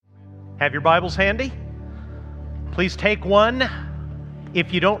Have your Bibles handy? Please take one.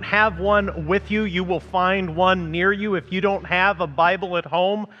 If you don't have one with you, you will find one near you. If you don't have a Bible at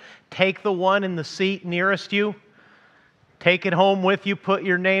home, take the one in the seat nearest you. Take it home with you, put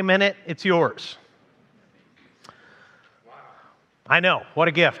your name in it, it's yours. Wow. I know, what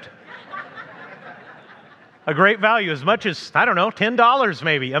a gift. A great value, as much as, $10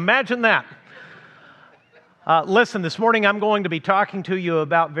 maybe. Imagine that. Listen, this morning I'm going to be talking to you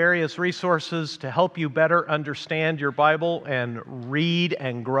about various resources to help you better understand your Bible and read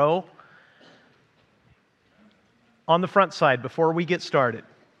and grow. On the front side, before we get started,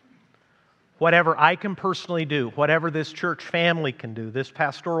 whatever I can personally do, whatever this church family can do, this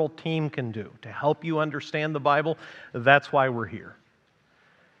pastoral team can do to help you understand the Bible, that's why we're here.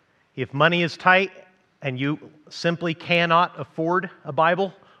 If money is tight and you simply cannot afford a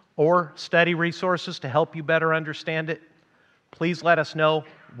Bible or study resources to help you better understand it, please let us know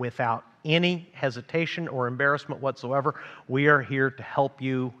without any hesitation or embarrassment whatsoever. We are here to help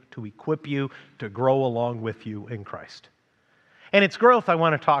you, to equip you, to grow along with you in Christ. And it's growth I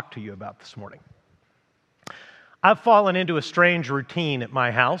want to talk to you about this morning. I've fallen into a strange routine at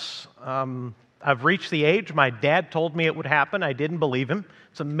my house. I've reached the age my dad told me it would happen. I didn't believe him.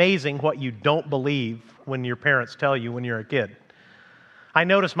 It's amazing what you don't believe when your parents tell you when you're a kid. I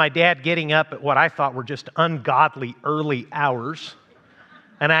noticed my dad getting up at what I thought were just ungodly early hours.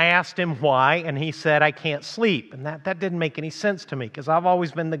 And I asked him why, and he said, I can't sleep. And that didn't make any sense to me, because I've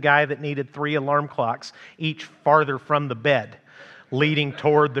always been the guy that needed 3 alarm clocks, each farther from the bed, leading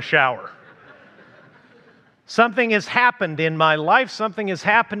toward the shower. Something has happened in my life, something has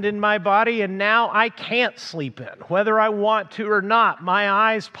happened in my body, and now I can't sleep in, whether I want to or not. My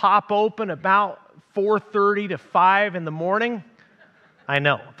eyes pop open about 4:30 to 5 in the morning. I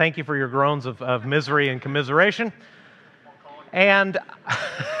know. Thank you for your groans of misery and commiseration. And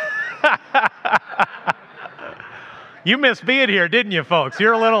you missed being here, didn't you, folks?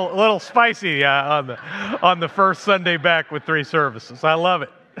 You're a little spicy on the first Sunday back with 3 services. I love it.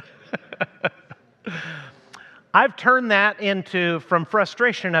 I've turned that from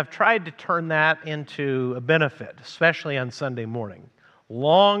frustration, I've tried to turn that into a benefit, especially on Sunday morning,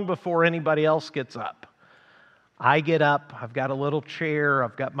 long before anybody else gets up. I get up, I've got a little chair,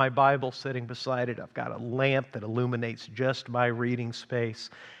 I've got my Bible sitting beside it, I've got a lamp that illuminates just my reading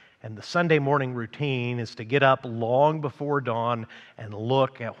space, and the Sunday morning routine is to get up long before dawn and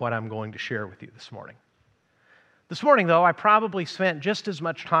look at what I'm going to share with you this morning. This morning, though, I probably spent just as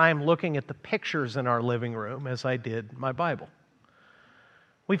much time looking at the pictures in our living room as I did my Bible.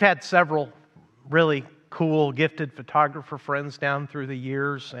 We've had several really cool, gifted photographer friends down through the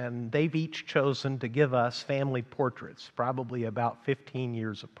years, and they've each chosen to give us family portraits, probably about 15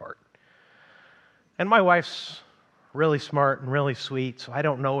 years apart. And my wife's really smart and really sweet, so I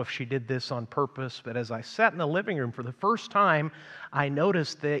don't know if she did this on purpose, but as I sat in the living room for the first time, I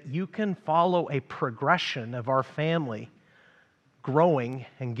noticed that you can follow a progression of our family growing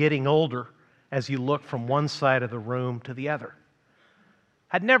and getting older as you look from one side of the room to the other.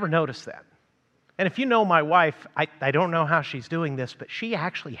 I'd never noticed that. And if you know my wife, I don't know how she's doing this, but she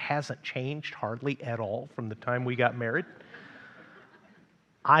actually hasn't changed hardly at all from the time we got married.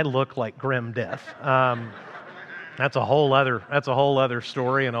 I look like grim death. That's a whole other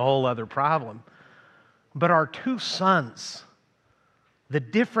story and a whole other problem. But our 2 sons, the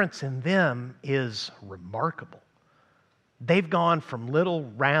difference in them is remarkable. They've gone from little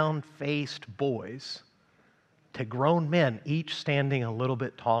round-faced boys to grown men, each standing a little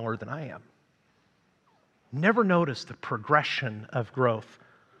bit taller than I am. Never noticed the progression of growth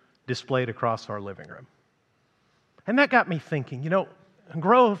displayed across our living room. And that got me thinking,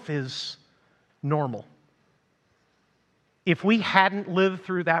 growth is normal. If we hadn't lived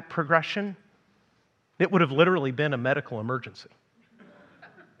through that progression, it would have literally been a medical emergency.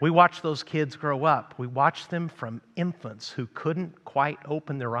 We watched those kids grow up. We watched them from infants who couldn't quite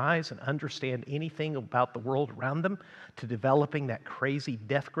open their eyes and understand anything about the world around them, to developing that crazy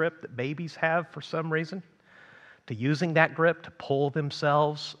death grip that babies have for some reason, to using that grip to pull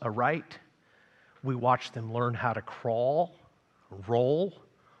themselves aright. We watched them learn how to crawl, roll,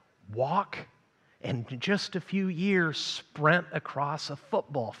 walk, and in just a few years sprint across a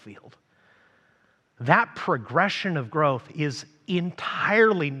football field. That progression of growth is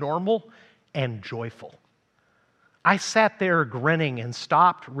entirely normal and joyful. I sat there grinning and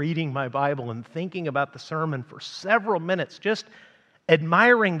stopped reading my Bible and thinking about the sermon for several minutes, just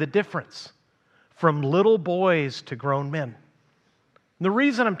admiring the difference from little boys to grown men. The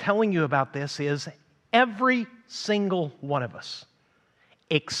reason I'm telling you about this is every single one of us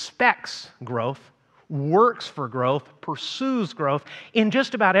expects growth works for growth, pursues growth in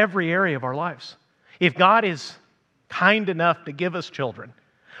just about every area of our lives. If God is kind enough to give us children,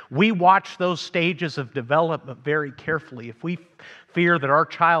 we watch those stages of development very carefully. If we fear that our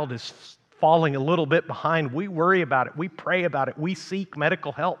child is falling a little bit behind, we worry about it, we pray about it, we seek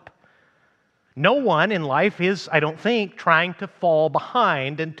medical help. No one in life is, I don't think, trying to fall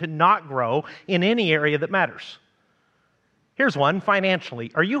behind and to not grow in any area that matters. Here's one,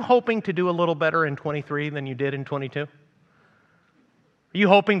 financially. Are you hoping to do a little better in 23 than you did in 22? Are you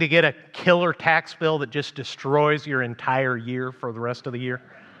hoping to get a killer tax bill that just destroys your entire year for the rest of the year?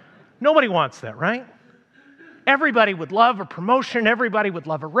 Nobody wants that, right? Everybody would love a promotion. Everybody would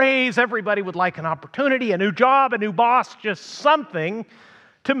love a raise. Everybody would like an opportunity, a new job, a new boss, just something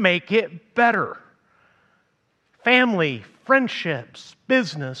to make it better. Family, friendships,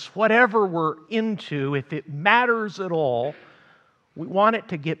 business, whatever we're into, if it matters at all, we want it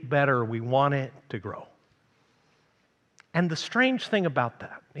to get better. We want it to grow. And the strange thing about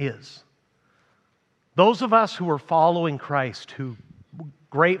that is, those of us who are following Christ, who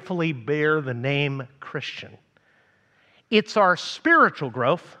gratefully bear the name Christian, it's our spiritual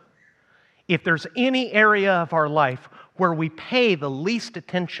growth, if there's any area of our life where we pay the least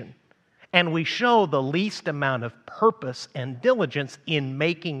attention and we show the least amount of purpose and diligence in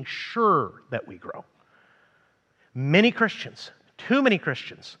making sure that we grow. Many Christians, too many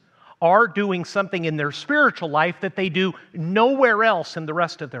Christians, are doing something in their spiritual life that they do nowhere else in the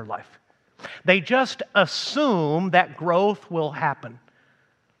rest of their life. They just assume that growth will happen.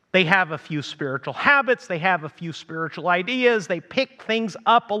 They have a few spiritual habits, they have a few spiritual ideas, they pick things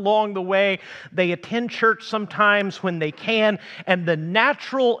up along the way, they attend church sometimes when they can, and the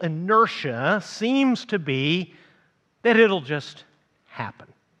natural inertia seems to be that it'll just happen.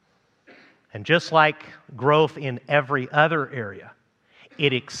 And just like growth in every other area,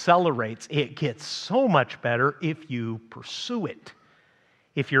 it accelerates, it gets so much better if you pursue it,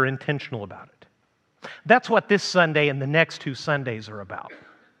 if you're intentional about it. That's what this Sunday and the next 2 Sundays are about.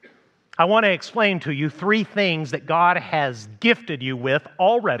 I want to explain to you 3 things that God has gifted you with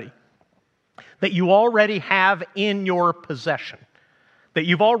already, that you already have in your possession, that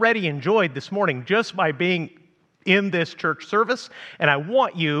you've already enjoyed this morning just by being in this church service. And I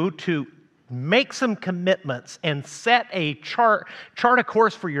want you to make some commitments and set a chart a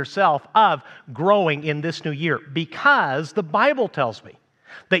course for yourself of growing in this new year, because the Bible tells me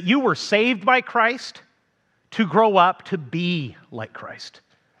that you were saved by Christ to grow up to be like Christ.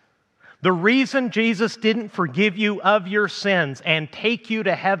 The reason Jesus didn't forgive you of your sins and take you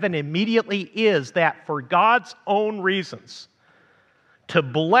to heaven immediately is that for God's own reasons, to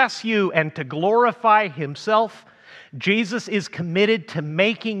bless you and to glorify Himself, Jesus is committed to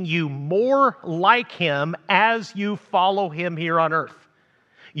making you more like Him as you follow Him here on earth.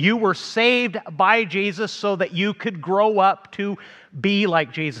 You were saved by Jesus so that you could grow up to be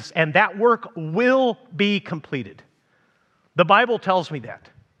like Jesus, and that work will be completed. The Bible tells me that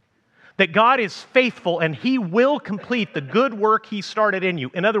God is faithful and He will complete the good work He started in you.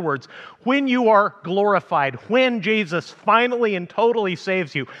 In other words, when you are glorified, when Jesus finally and totally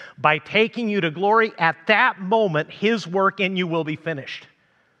saves you by taking you to glory, at that moment His work in you will be finished.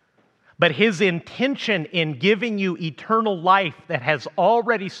 But His intention in giving you eternal life that has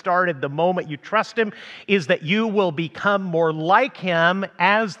already started the moment you trust Him is that you will become more like Him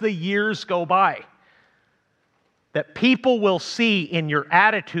as the years go by. That people will see in your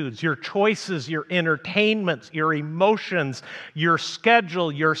attitudes, your choices, your entertainments, your emotions, your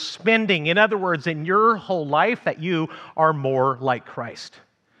schedule, your spending, in other words, in your whole life, that you are more like Christ.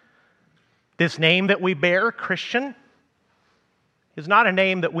 This name that we bear, Christian, is not a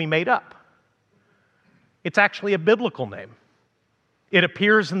name that we made up. It's actually a biblical name. It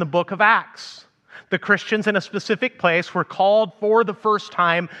appears in the book of Acts. The Christians in a specific place were called for the first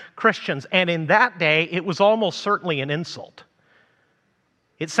time Christians. And in that day, it was almost certainly an insult.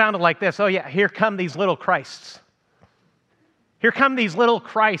 It sounded like this: oh yeah, here come these little Christs. Here come these little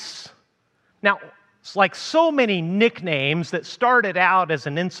Christs. Now, it's like so many nicknames that started out as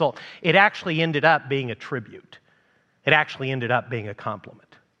an insult, it actually ended up being a tribute. It actually ended up being a compliment.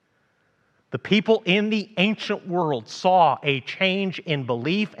 The people in the ancient world saw a change in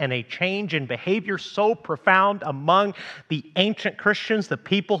belief and a change in behavior so profound among the ancient Christians, the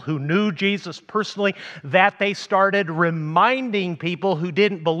people who knew Jesus personally, that they started reminding people who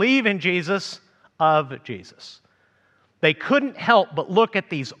didn't believe in Jesus of Jesus. They couldn't help but look at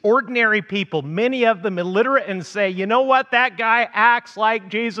these ordinary people, many of them illiterate, and say, you know what, that guy acts like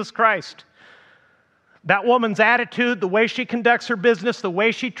Jesus Christ. That woman's attitude, the way she conducts her business, the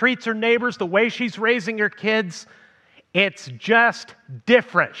way she treats her neighbors, the way she's raising her kids, It's just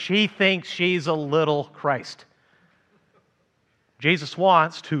different. She thinks she's a little Christ. Jesus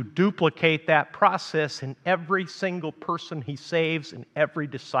wants to duplicate that process in every single person he saves and every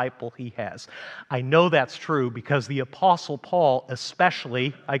disciple he has. I know that's true because the Apostle Paul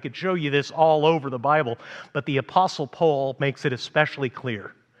especially, I could show you this all over the Bible, but the Apostle Paul makes it especially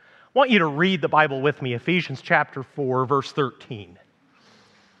clear. I want you to read the Bible with me, Ephesians chapter 4, verse 13.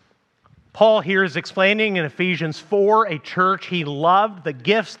 Paul here is explaining in Ephesians 4, a church he loved, the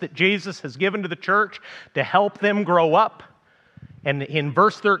gifts that Jesus has given to the church to help them grow up. And in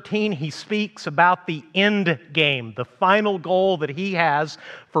verse 13, he speaks about the end game, the final goal that he has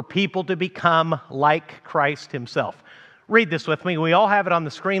for people to become like Christ himself. Read this with me. We all have it on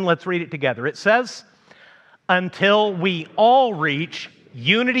the screen. Let's read it together. It says, until we all reach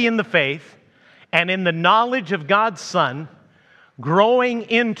unity in the faith and in the knowledge of God's Son, growing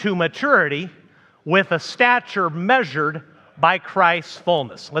into maturity with a stature measured by Christ's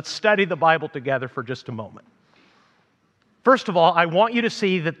fullness. Let's study the Bible together for just a moment. First of all, I want you to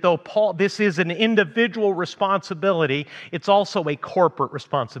see that though this is an individual responsibility, it's also a corporate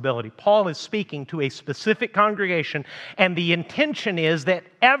responsibility. Paul is speaking to a specific congregation, and the intention is that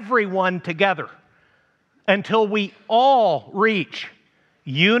everyone together, until we all reach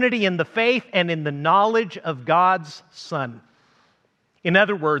unity in the faith and in the knowledge of God's Son. In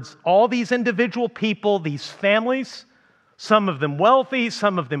other words, all these individual people, these families, some of them wealthy,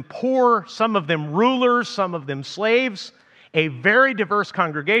 some of them poor, some of them rulers, some of them slaves, a very diverse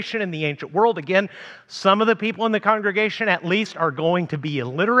congregation in the ancient world. Again, some of the people in the congregation at least are going to be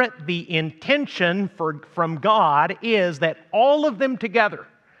illiterate. The intention from God is that all of them together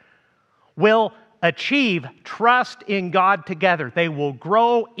will achieve trust in God together. They will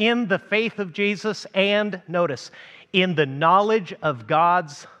grow in the faith of Jesus and, notice, in the knowledge of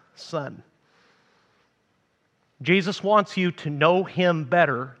God's Son. Jesus wants you to know Him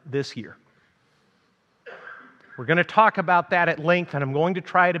better this year. We're going to talk about that at length, and I'm going to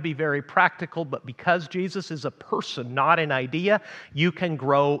try to be very practical, but because Jesus is a person, not an idea, you can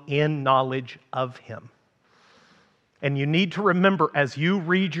grow in knowledge of Him. And you need to remember, as you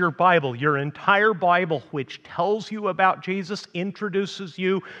read your Bible, your entire Bible, which tells you about Jesus, introduces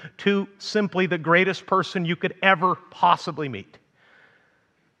you to simply the greatest person you could ever possibly meet.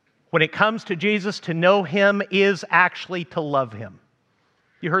 When it comes to Jesus, to know Him is actually to love Him.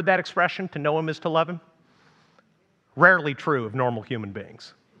 You heard that expression, to know Him is to love Him? Rarely true of normal human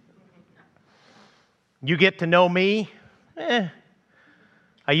beings. You get to know me,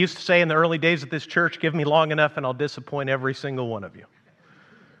 I used to say in the early days of this church, give me long enough and I'll disappoint every single one of you.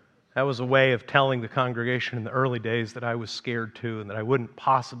 That was a way of telling the congregation in the early days that I was scared too and that I wouldn't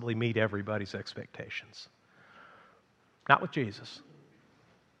possibly meet everybody's expectations. Not with Jesus.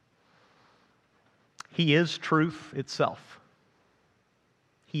 He is truth itself.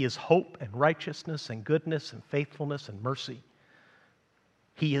 He is hope and righteousness and goodness and faithfulness and mercy.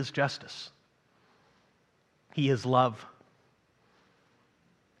 He is justice. He is love.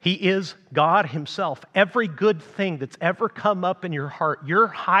 He is God Himself. Every good thing that's ever come up in your heart, your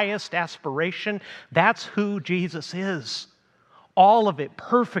highest aspiration, that's who Jesus is. All of it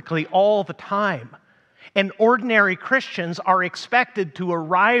perfectly all the time. And ordinary Christians are expected to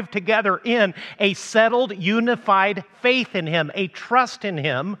arrive together in a settled, unified faith in Him, a trust in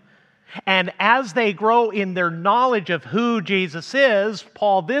Him. And as they grow in their knowledge of who Jesus is,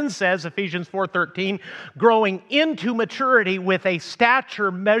 Paul then says, Ephesians 4:13, growing into maturity with a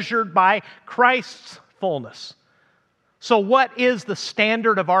stature measured by Christ's fullness. So what is the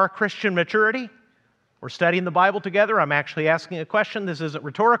standard of our Christian maturity? We're studying the Bible together. I'm actually asking a question. This isn't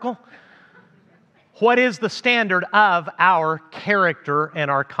rhetorical. What is the standard of our character and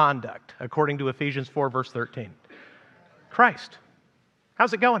our conduct, according to Ephesians 4, verse 13? Christ.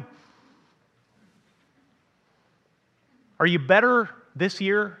 How's it going? Are you better this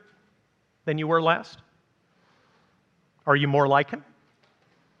year than you were last? Are you more like Him?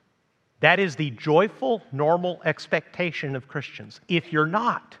 That is the joyful, normal expectation of Christians. If you're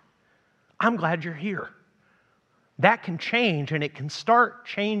not, I'm glad you're here. That can change, and it can start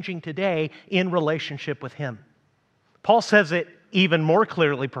changing today in relationship with Him. Paul says it even more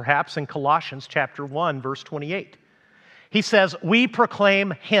clearly, perhaps, in Colossians chapter 1, verse 28. He says, we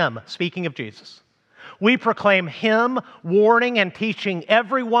proclaim Him, speaking of Jesus. We proclaim Him, warning and teaching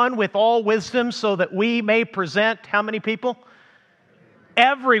everyone with all wisdom so that we may present, how many people?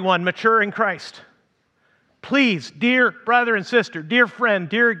 Everyone mature in Christ. Please, dear brother and sister, dear friend,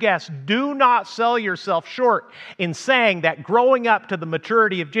 dear guest, do not sell yourself short in saying that growing up to the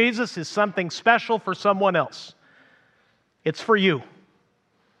maturity of Jesus is something special for someone else. It's for you.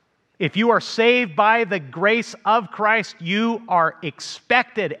 If you are saved by the grace of Christ, you are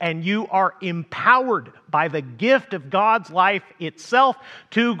expected and you are empowered by the gift of God's life itself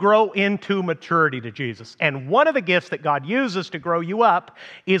to grow into maturity to Jesus. And one of the gifts that God uses to grow you up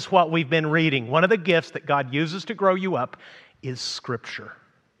is what we've been reading. One of the gifts that God uses to grow you up is Scripture.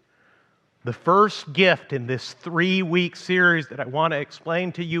 The first gift in this 3-week series that I want to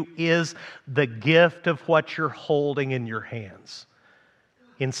explain to you is the gift of what you're holding in your hands.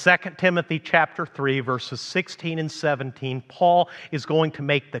 In 2 Timothy chapter 3, verses 16 and 17, Paul is going to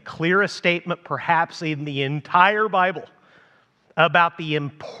make the clearest statement perhaps in the entire Bible about the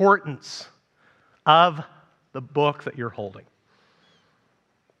importance of the book that you're holding.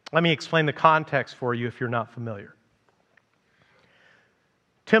 Let me explain the context for you if you're not familiar.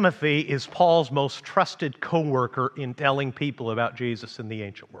 Timothy is Paul's most trusted co-worker in telling people about Jesus in the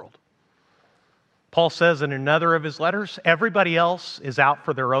ancient world. Paul says in another of his letters, everybody else is out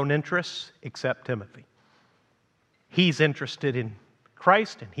for their own interests except Timothy. He's interested in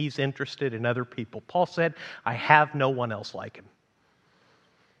Christ and he's interested in other people. Paul said, I have no one else like him.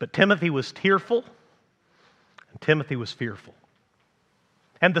 But Timothy was tearful and Timothy was fearful.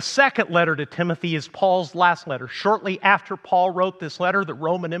 And the second letter to Timothy is Paul's last letter. Shortly after Paul wrote this letter, the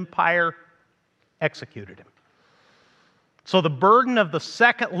Roman Empire executed him. So the burden of the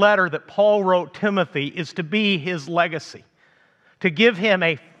second letter that Paul wrote Timothy is to be his legacy, to give him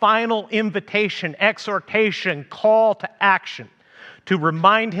a final invitation, exhortation, call to action, to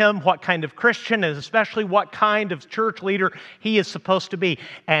remind him what kind of Christian and especially what kind of church leader he is supposed to be.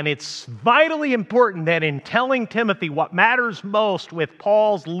 And it's vitally important that in telling Timothy what matters most with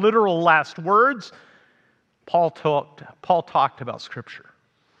Paul's literal last words, Paul talked about Scripture.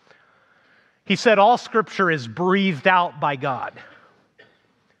 He said, all Scripture is breathed out by God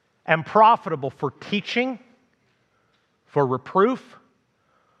and profitable for teaching, for reproof,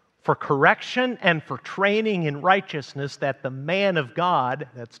 for correction, and for training in righteousness, that the man of God,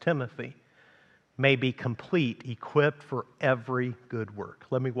 that's Timothy, may be complete, equipped for every good work.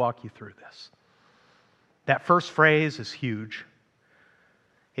 Let me walk you through this. That first phrase is huge.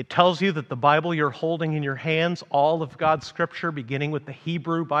 It tells you that the Bible you're holding in your hands, all of God's Scripture, beginning with the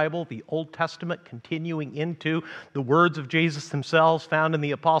Hebrew Bible, the Old Testament, continuing into the words of Jesus themselves found in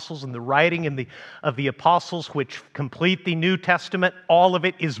the apostles and the writing of the apostles which complete the New Testament, all of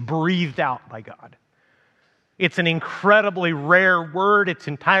it is breathed out by God. It's an incredibly rare word. It's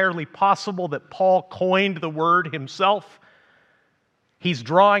entirely possible that Paul coined the word himself. He's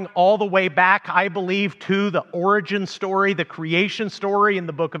drawing all the way back, I believe, to the origin story, the creation story in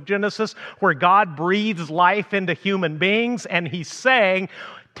the book of Genesis, where God breathes life into human beings. And he's saying,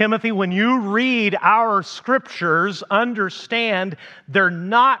 Timothy, when you read our Scriptures, understand they're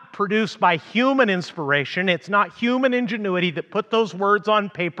not produced by human inspiration. It's not human ingenuity that put those words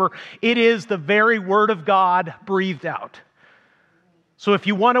on paper. It is the very Word of God breathed out. So if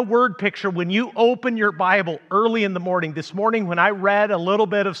you want a word picture, when you open your Bible early in the morning, this morning when I read a little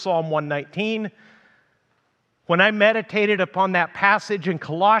bit of Psalm 119, when I meditated upon that passage in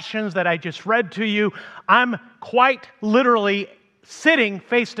Colossians that I just read to you, I'm quite literally sitting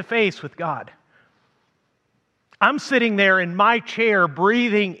face to face with God. I'm sitting there in my chair,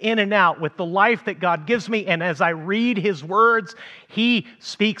 breathing in and out with the life that God gives me, and as I read His words, He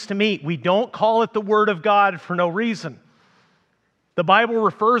speaks to me. We don't call it the Word of God for no reason. The Bible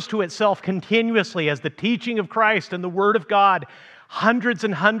refers to itself continuously as the teaching of Christ and the Word of God hundreds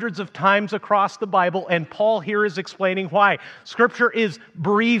and hundreds of times across the Bible, and Paul here is explaining why. Scripture is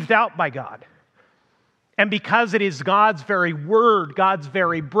breathed out by God. And because it is God's very Word, God's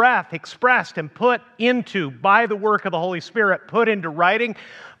very breath expressed and put into by the work of the Holy Spirit, put into writing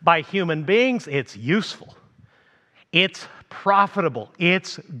by human beings, it's useful. It's profitable.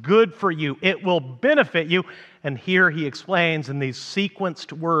 It's good for you. It will benefit you. And here he explains in these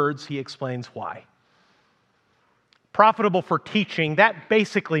sequenced words, he explains why. Profitable for teaching, that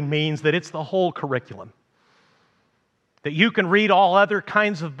basically means that it's the whole curriculum. That you can read all other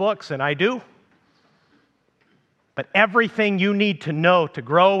kinds of books, and I do. But everything you need to know to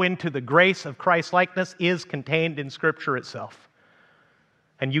grow into the grace of Christ-likeness is contained in Scripture itself.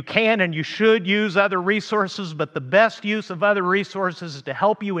 And you can and you should use other resources, but the best use of other resources is to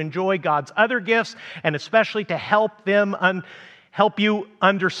help you enjoy God's other gifts, and especially to help you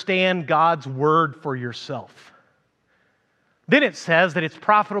understand God's Word for yourself. Then it says that it's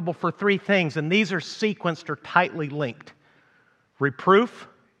profitable for three things, and these are sequenced or tightly linked: reproof,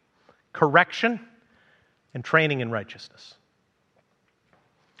 correction, and training in righteousness.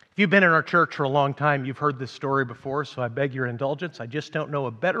 If you've been in our church for a long time, you've heard this story before, so I beg your indulgence. I just don't know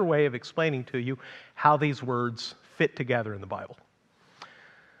a better way of explaining to you how these words fit together in the Bible.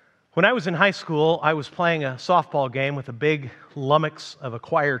 When I was in high school, I was playing a softball game with a big lummox of a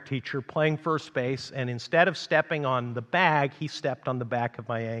choir teacher playing first base, and instead of stepping on the bag, he stepped on the back of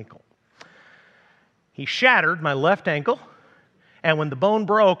my ankle. He shattered my left ankle, and when the bone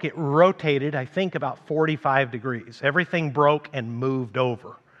broke, it rotated, I think, about 45 degrees. Everything broke and moved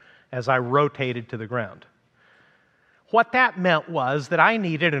over as I rotated to the ground. What that meant was that I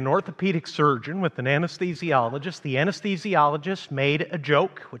needed an orthopedic surgeon with an anesthesiologist. The anesthesiologist made a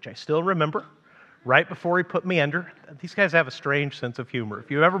joke, which I still remember, right before he put me under. These guys have a strange sense of humor.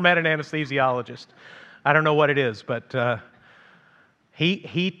 If you've ever met an anesthesiologist, I don't know what it is, but I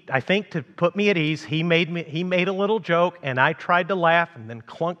think to put me at ease, he made a little joke, and I tried to laugh, and then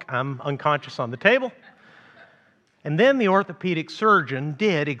clunk, I'm unconscious on the table. And then the orthopedic surgeon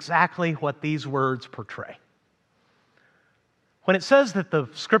did exactly what these words portray. When it says that the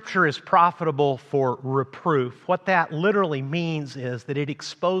Scripture is profitable for reproof, what that literally means is that it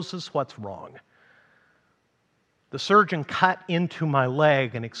exposes what's wrong. The surgeon cut into my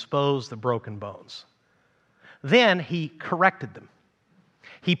leg and exposed the broken bones. Then he corrected them.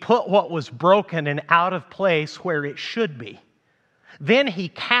 He put what was broken and out of place where it should be. Then he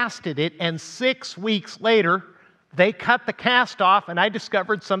casted it, and 6 weeks later, they cut the cast off, and I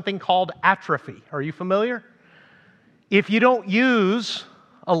discovered something called atrophy. Are you familiar? If you don't use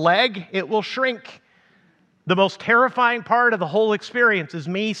a leg, it will shrink. The most terrifying part of the whole experience is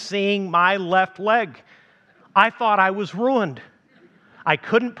me seeing my left leg. I thought I was ruined. I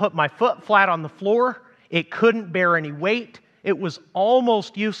couldn't put my foot flat on the floor. It couldn't bear any weight. It was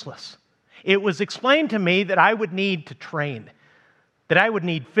almost useless. It was explained to me that I would need to train, that I would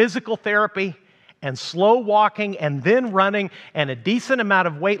need physical therapy and slow walking and then running and a decent amount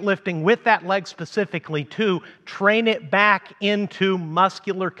of weightlifting with that leg specifically to train it back into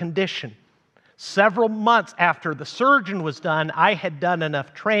muscular condition. Several months after the surgeon was done, I had done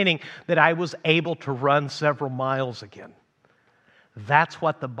enough training that I was able to run several miles again. That's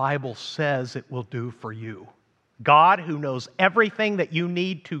what the Bible says it will do for you. God, who knows everything that you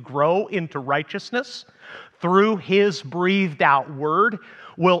need to grow into righteousness through His breathed out word,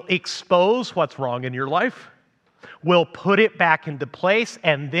 will expose what's wrong in your life, will put it back into place,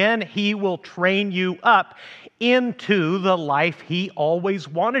 and then He will train you up into the life He always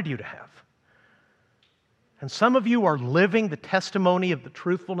wanted you to have. And some of you are living the testimony of the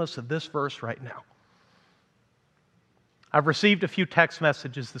truthfulness of this verse right now. I've received a few text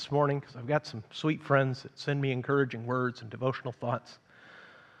messages this morning because I've got some sweet friends that send me encouraging words and devotional thoughts.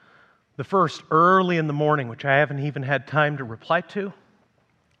 The first, early in the morning, which I haven't even had time to reply to,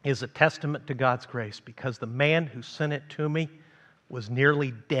 is a testament to God's grace, because the man who sent it to me was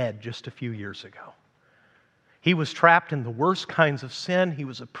nearly dead just a few years ago. He was trapped in the worst kinds of sin. He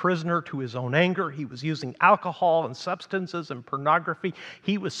was a prisoner to his own anger. He was using alcohol and substances and pornography.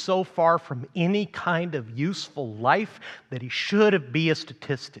 He was so far from any kind of useful life that he should be a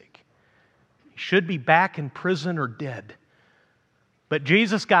statistic. He should be back in prison or dead. But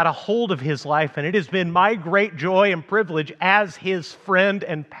Jesus got a hold of his life, and it has been my great joy and privilege as his friend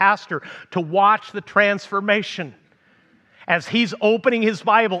and pastor to watch the transformation. As he's opening his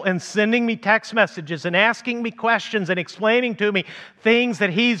Bible and sending me text messages and asking me questions and explaining to me things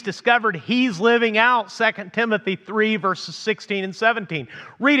that he's discovered, he's living out 2 Timothy 3, verses 16 and 17.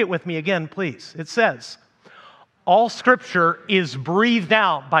 Read it with me again, please. It says, "All Scripture is breathed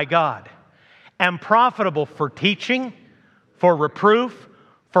out by God and profitable for teaching, for reproof,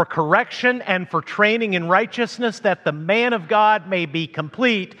 for correction, and for training in righteousness, that the man of God may be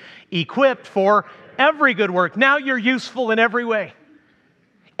complete, equipped for every good work." Now you're useful in every way.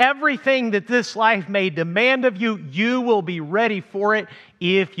 Everything that this life may demand of you, you will be ready for it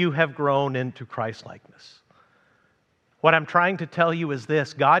if you have grown into Christ-likeness. What I'm trying to tell you is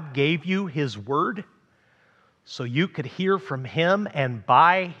this: God gave you His Word so you could hear from Him and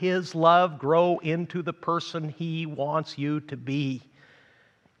by His love grow into the person He wants you to be.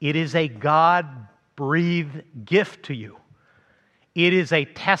 It is a God-breathed gift to you. It is a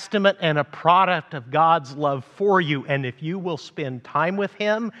testament and a product of God's love for you. And if you will spend time with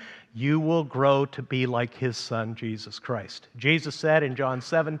Him, you will grow to be like His Son, Jesus Christ. Jesus said in John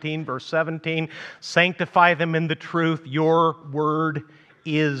 17, verse 17, "Sanctify them in the truth. Your word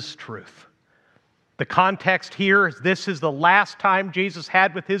is truth." The context here is this is the last time Jesus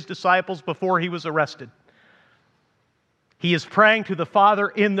had with His disciples before He was arrested. He is praying to the Father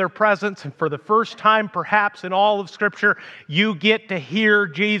in their presence, and for the first time perhaps in all of Scripture, you get to hear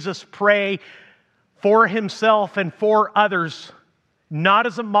Jesus pray for Himself and for others, not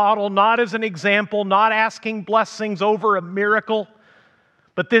as a model, not as an example, not asking blessings over a miracle,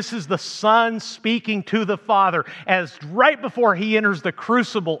 But this is the Son speaking to the Father as right before he enters the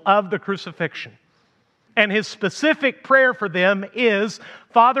crucible of the crucifixion. And his specific prayer for them is,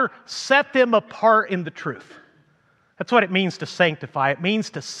 Father, set them apart in the truth. That's what it means to sanctify. It means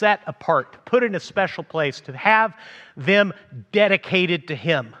to set apart, to put in a special place, to have them dedicated to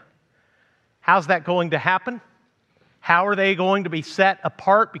him. How's that going to happen? How are they going to be set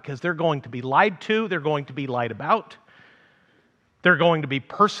apart? Because they're going to be lied to, they're going to be lied about. They're going to be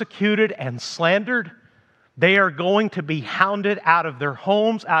persecuted and slandered. They are going to be hounded out of their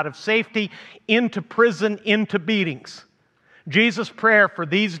homes, out of safety, into prison, into beatings. Jesus' prayer for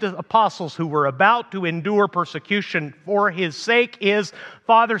these apostles who were about to endure persecution for his sake is,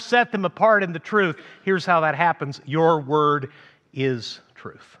 Father, set them apart in the truth. Here's how that happens. Your word is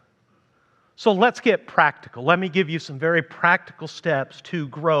truth. So let's get practical. Let me give you some very practical steps to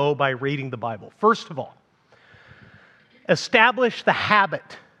grow by reading the Bible. First of all, establish the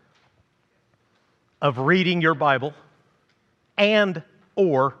habit of reading your Bible and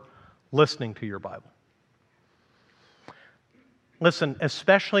or listening to your Bible. Listen,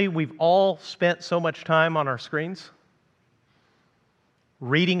 especially we've all spent so much time on our screens.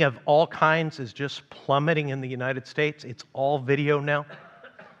 Reading of all kinds is just plummeting in the United States. It's all video now.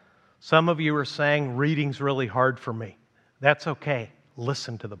 Some of you are saying, reading's really hard for me. That's okay.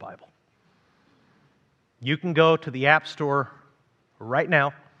 Listen to the Bible. You can go to the App Store right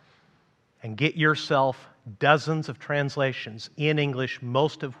now and get yourself dozens of translations in English,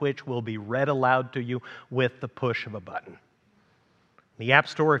 most of which will be read aloud to you with the push of a button. In the App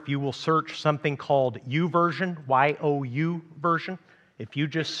Store, if you will search something called YouVersion, Y-O-U version, if you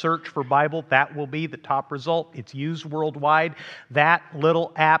just search for Bible, that will be the top result. It's used worldwide. That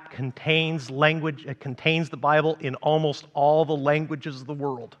little app contains language, it contains the Bible in almost all the languages of the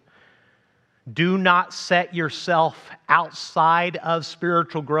world. Do not set yourself outside of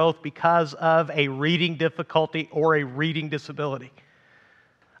spiritual growth because of a reading difficulty or a reading disability.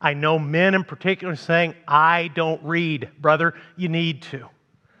 I know men in particular saying, I don't read. Brother, you need to.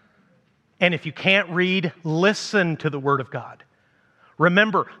 And if you can't read, listen to the Word of God.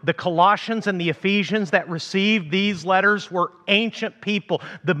 Remember, the Colossians and the Ephesians that received these letters were ancient people.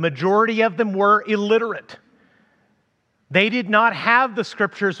 The majority of them were illiterate. They did not have the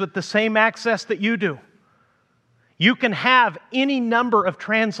Scriptures with the same access that you do. You can have any number of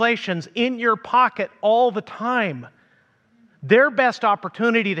translations in your pocket all the time. Their best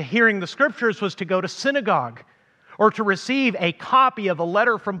opportunity to hearing the Scriptures was to go to synagogue or to receive a copy of a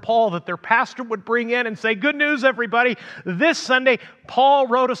letter from Paul that their pastor would bring in and say, good news, everybody. This Sunday, Paul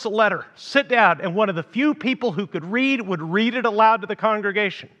wrote us a letter. Sit down. And one of the few people who could read would read it aloud to the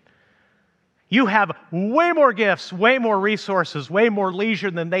congregation. You have way more gifts, way more resources, way more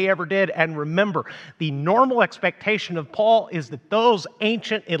leisure than they ever did. And remember, the normal expectation of Paul is that those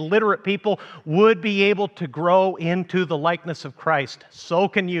ancient illiterate people would be able to grow into the likeness of Christ. So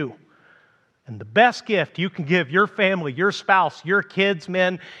can you. And the best gift you can give your family, your spouse, your kids,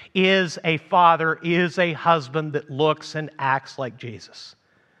 men, is a father, is a husband that looks and acts like Jesus.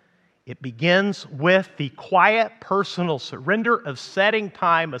 It begins with the quiet, personal surrender of setting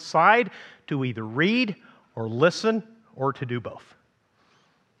time aside to either read or listen or to do both.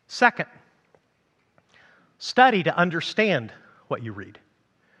 Second, study to understand what you read.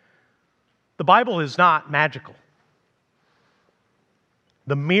 The Bible is not magical.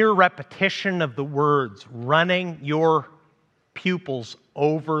 The mere repetition of the words, running your pupils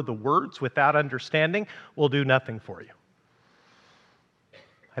over the words without understanding, will do nothing for you.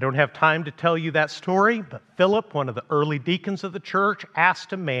 I don't have time to tell you that story, but Philip, one of the early deacons of the church,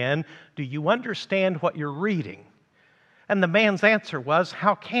 asked a man, do you understand what you're reading? And the man's answer was,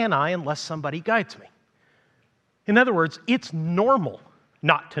 how can I unless somebody guides me? In other words, it's normal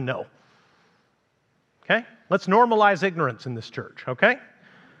not to know. Okay? Let's normalize ignorance in this church, okay?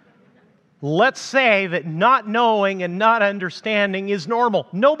 Let's say that not knowing and not understanding is normal.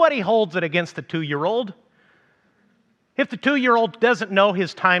 Nobody holds it against the 2-year-old. If the 2-year-old doesn't know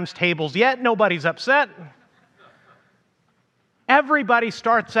his times tables yet, nobody's upset. Everybody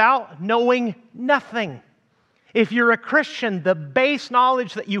starts out knowing nothing. If you're a Christian, the base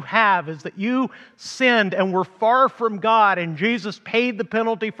knowledge that you have is that you sinned and were far from God, and Jesus paid the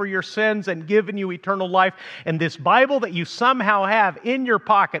penalty for your sins and given you eternal life. And this Bible that you somehow have in your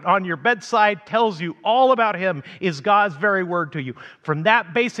pocket, on your bedside, tells you all about Him, is God's very word to you. From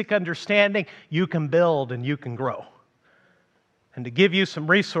that basic understanding, you can build and you can grow. And to give you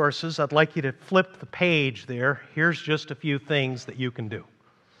some resources, I'd like you to flip the page there. Here's just a few things that you can do.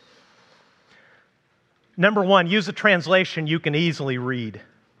 Number one, use a translation you can easily read.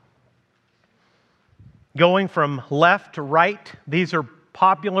 Going from left to right, these are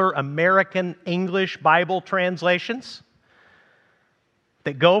popular American English Bible translations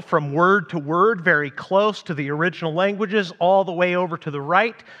that go from word to word, very close to the original languages, all the way over to the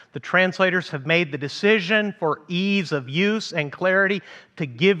right. The translators have made the decision for ease of use and clarity to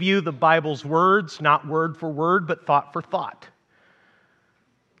give you the Bible's words, not word for word, but thought for thought.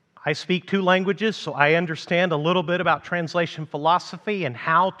 I speak 2 languages, so I understand a little bit about translation philosophy and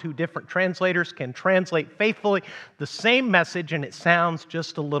how 2 different translators can translate faithfully the same message, and it sounds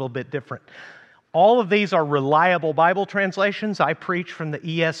just a little bit different. All of these are reliable Bible translations. I preach from the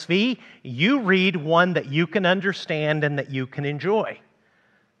ESV. You read one that you can understand and that you can enjoy.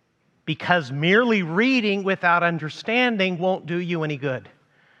 Because merely reading without understanding won't do you any good.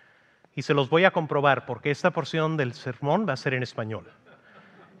 Y se los voy a comprobar porque esta porción del sermón va a ser en español.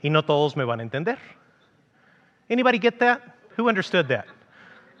 Y no todos me van a entender. Anybody get that? Who understood that?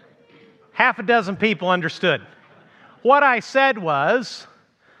 Half a dozen people understood. What I said was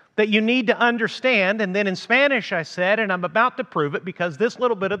that you need to understand, and then in Spanish I said, and I'm about to prove it because this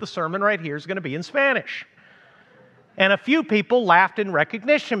little bit of the sermon right here is going to be in Spanish. And a few people laughed in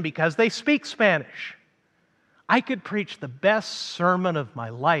recognition because they speak Spanish. I could preach the best sermon of my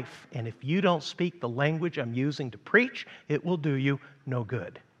life, and if you don't speak the language I'm using to preach, it will do you no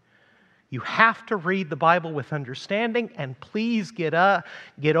good. You have to read the Bible with understanding, and please get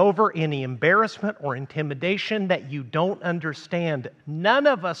over any embarrassment or intimidation that you don't understand. None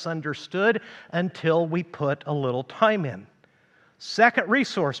of us understood until we put a little time in. Second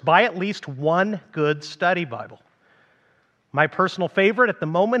resource, buy at least one good study Bible. My personal favorite at the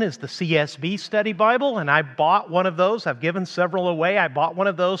moment is the CSB Study Bible, and I bought one of those. I've given several away. I bought one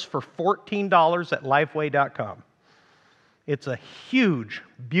of those for $14 at Lifeway.com. It's a huge,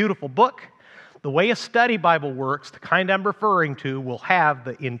 beautiful book. The way a study Bible works, the kind I'm referring to, will have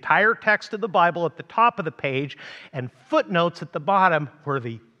the entire text of the Bible at the top of the page and footnotes at the bottom where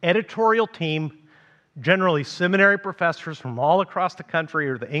the editorial team, generally seminary professors from all across the country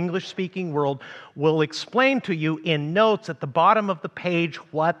or the English-speaking world, will explain to you in notes at the bottom of the page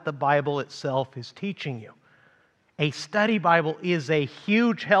what the Bible itself is teaching you. A study Bible is a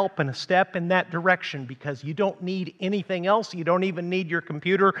huge help and a step in that direction because you don't need anything else. You don't even need your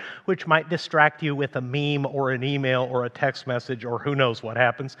computer, which might distract you with a meme or an email or a text message or who knows what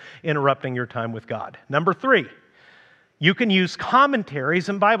happens, interrupting your time with God. Number 3, you can use commentaries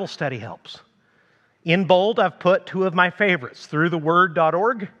and Bible study helps. In bold, I've put 2 of my favorites,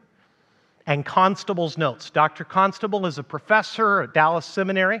 throughtheword.org and Constable's Notes. Dr. Constable is a professor at Dallas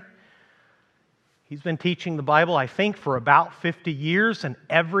Seminary. He's been teaching the Bible, I think, for about 50 years, and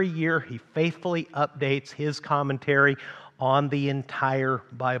every year he faithfully updates his commentary on the entire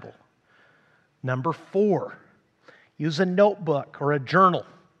Bible. Number 4, use a notebook or a journal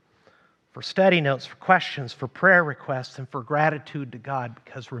for study notes, for questions, for prayer requests, and for gratitude to God.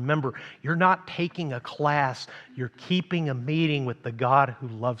 Because remember, you're not taking a class, you're keeping a meeting with the God who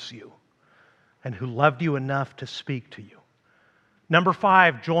loves you and who loved you enough to speak to you. Number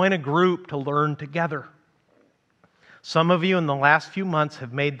 5, join a group to learn together. Some of you in the last few months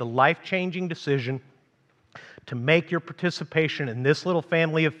have made the life-changing decision to make your participation in this little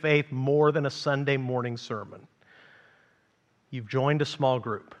family of faith more than a Sunday morning sermon. You've joined a small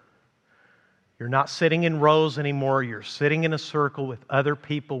group. You're not sitting in rows anymore. You're sitting in a circle with other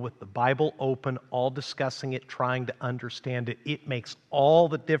people with the Bible open, all discussing it, trying to understand it. It makes all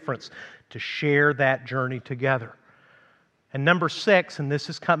the difference to share that journey together. And number 6, and this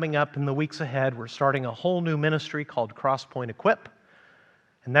is coming up in the weeks ahead, we're starting a whole new ministry called Crosspoint Equip.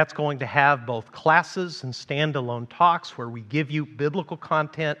 And that's going to have both classes and standalone talks where we give you biblical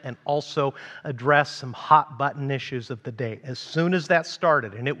content and also address some hot button issues of the day. As soon as that's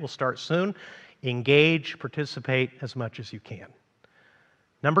started, and it will start soon, engage, participate as much as you can.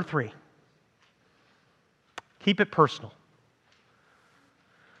 Number 3, keep it personal.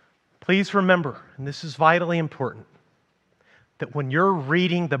 Please remember, and this is vitally important, that when you're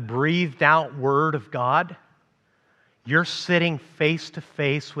reading the breathed out Word of God, you're sitting face to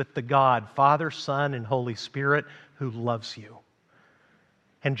face with the God, Father, Son, and Holy Spirit, who loves you.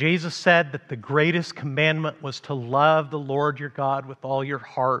 And Jesus said that the greatest commandment was to love the Lord your God with all your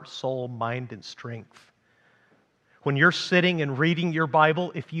heart, soul, mind, and strength. When you're sitting and reading your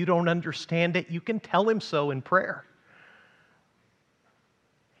Bible, if you don't understand it, you can tell Him so in prayer.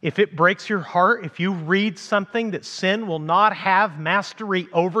 If it breaks your heart, if you read something that sin will not have mastery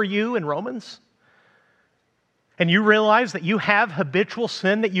over you in Romans, and you realize that you have habitual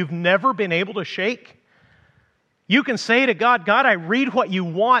sin that you've never been able to shake, you can say to God, God, I read what you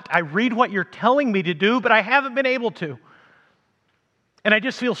want, I read what you're telling me to do, but I haven't been able to. And I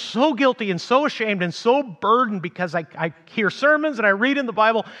just feel so guilty and so ashamed and so burdened because I hear sermons and I read in the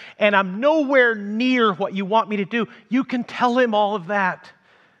Bible and I'm nowhere near what you want me to do. You can tell him all of that.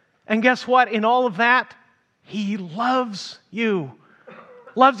 And guess what? In all of that, he loves you.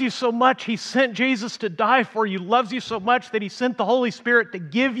 Loves you so much, he sent Jesus to die for you. Loves you so much that he sent the Holy Spirit to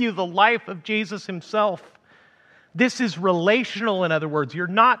give you the life of Jesus himself. This is relational, in other words. You're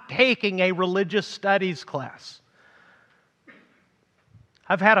not taking a religious studies class.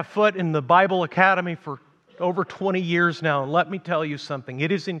 I've had a foot in the Bible Academy for over 20 years now, and let me tell you something.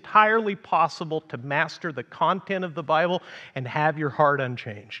 It is entirely possible to master the content of the Bible and have your heart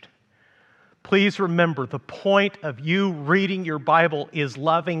unchanged. Please remember, the point of you reading your Bible is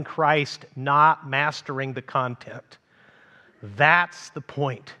loving Christ, not mastering the content. That's the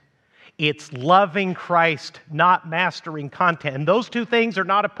point. It's loving Christ, not mastering content. And those two things are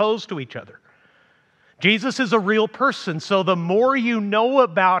not opposed to each other. Jesus is a real person, so the more you know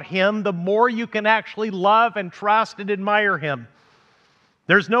about him, the more you can actually love and trust and admire him.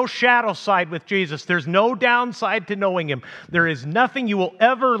 There's no shadow side with Jesus. There's no downside to knowing him. There is nothing you will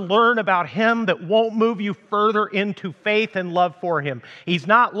ever learn about him that won't move you further into faith and love for him. He's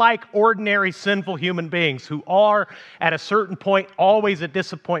not like ordinary sinful human beings who are, at a certain point, always a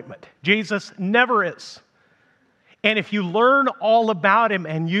disappointment. Jesus never is. And if you learn all about him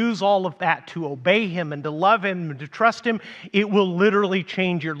and use all of that to obey him and to love him and to trust him, it will literally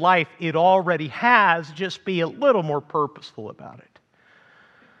change your life. It already has. Just be a little more purposeful about it.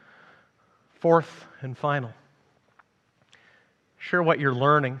 Fourth and final, share what you're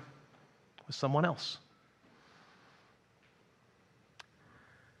learning with someone else.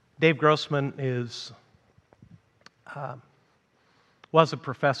 Dave Grossman was a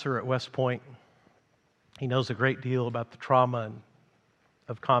professor at West Point. He knows a great deal about the trauma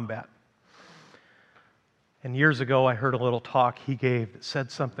of combat. And years ago, I heard a little talk he gave that said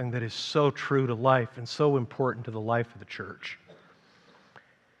something that is so true to life and so important to the life of the church.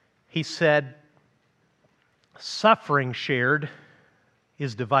 He said, suffering shared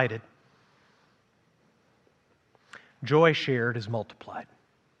is divided. Joy shared is multiplied.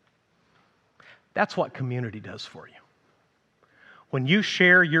 That's what community does for you. When you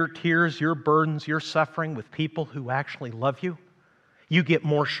share your tears, your burdens, your suffering with people who actually love you, you get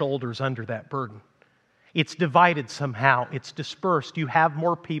more shoulders under that burden. It's divided somehow. It's dispersed. You have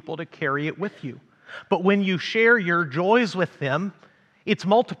more people to carry it with you. But when you share your joys with them, it's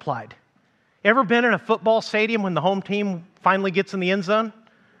multiplied. Ever been in a football stadium when the home team finally gets in the end zone?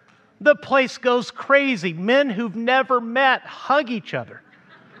 The place goes crazy. Men who've never met hug each other.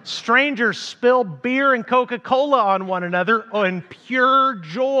 Strangers spill beer and Coca-Cola on one another in pure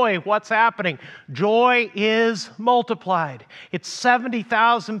joy. What's happening? Joy is multiplied. It's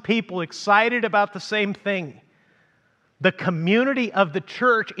 70,000 people excited about the same thing. The community of the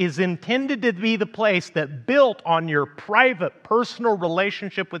church is intended to be the place that, built on your private, personal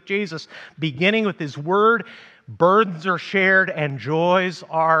relationship with Jesus, beginning with his word, burdens are shared and joys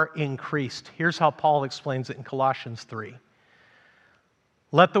are increased. Here's how Paul explains it in Colossians 3.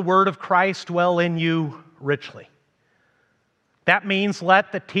 Let the word of Christ dwell in you richly. That means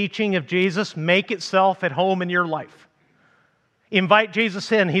let the teaching of Jesus make itself at home in your life. Invite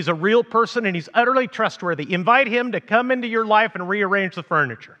Jesus in. He's a real person and he's utterly trustworthy. Invite him to come into your life and rearrange the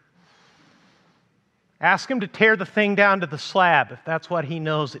furniture. Ask him to tear the thing down to the slab if that's what he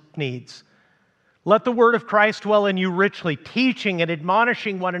knows it needs. Let the word of Christ dwell in you richly, teaching and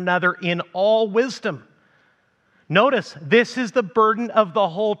admonishing one another in all wisdom. Notice, this is the burden of the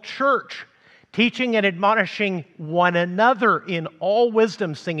whole church. Teaching and admonishing one another in all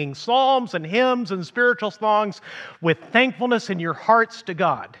wisdom, singing psalms and hymns and spiritual songs with thankfulness in your hearts to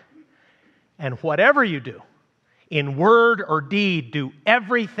God. And whatever you do, in word or deed, do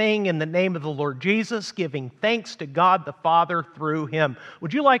everything in the name of the Lord Jesus, giving thanks to God the Father through him.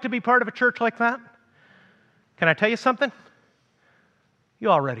 Would you like to be part of a church like that? Can I tell you something? You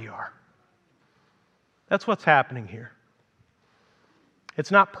already are. That's what's happening here.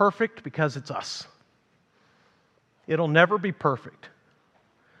 It's not perfect because it's us. It'll never be perfect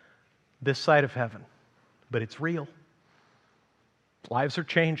this side of heaven, but it's real. Lives are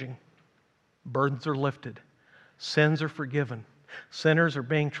changing. Burdens are lifted. Sins are forgiven. Sinners are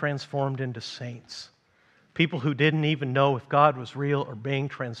being transformed into saints. People who didn't even know if God was real are being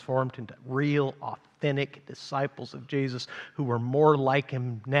transformed into real, authentic disciples of Jesus who are more like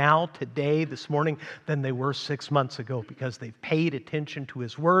him now, today, this morning, than they were 6 months ago because they've paid attention to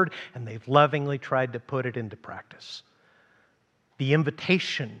his word and they've lovingly tried to put it into practice. The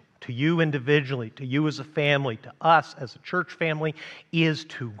invitation to you individually, to you as a family, to us as a church family, is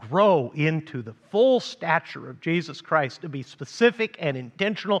to grow into the full stature of Jesus Christ, to be specific and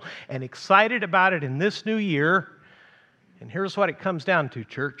intentional and excited about it in this new year. And here's what it comes down to,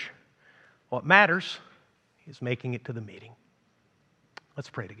 church. What matters is making it to the meeting. Let's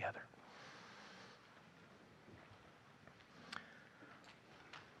pray together.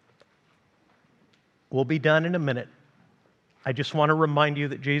 We'll be done in a minute. I just want to remind you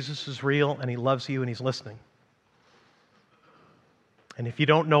that Jesus is real and He loves you and He's listening. And if you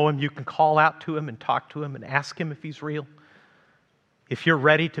don't know Him, you can call out to Him and talk to Him and ask Him if He's real. If you're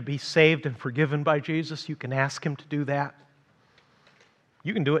ready to be saved and forgiven by Jesus, you can ask Him to do that.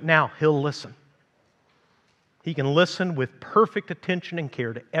 You can do it now. He'll listen. He can listen with perfect attention and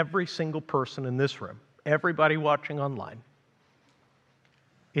care to every single person in this room, everybody watching online.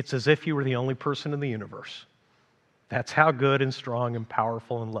 It's as if you were the only person in the universe. That's how good and strong and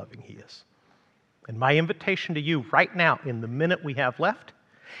powerful and loving He is. And my invitation to you right now, in the minute we have left,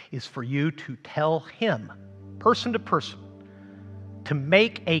 is for you to tell Him, person to person, to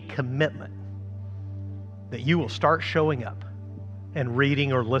make a commitment that you will start showing up and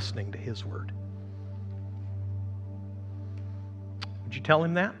reading or listening to His Word. Would you tell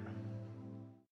Him that?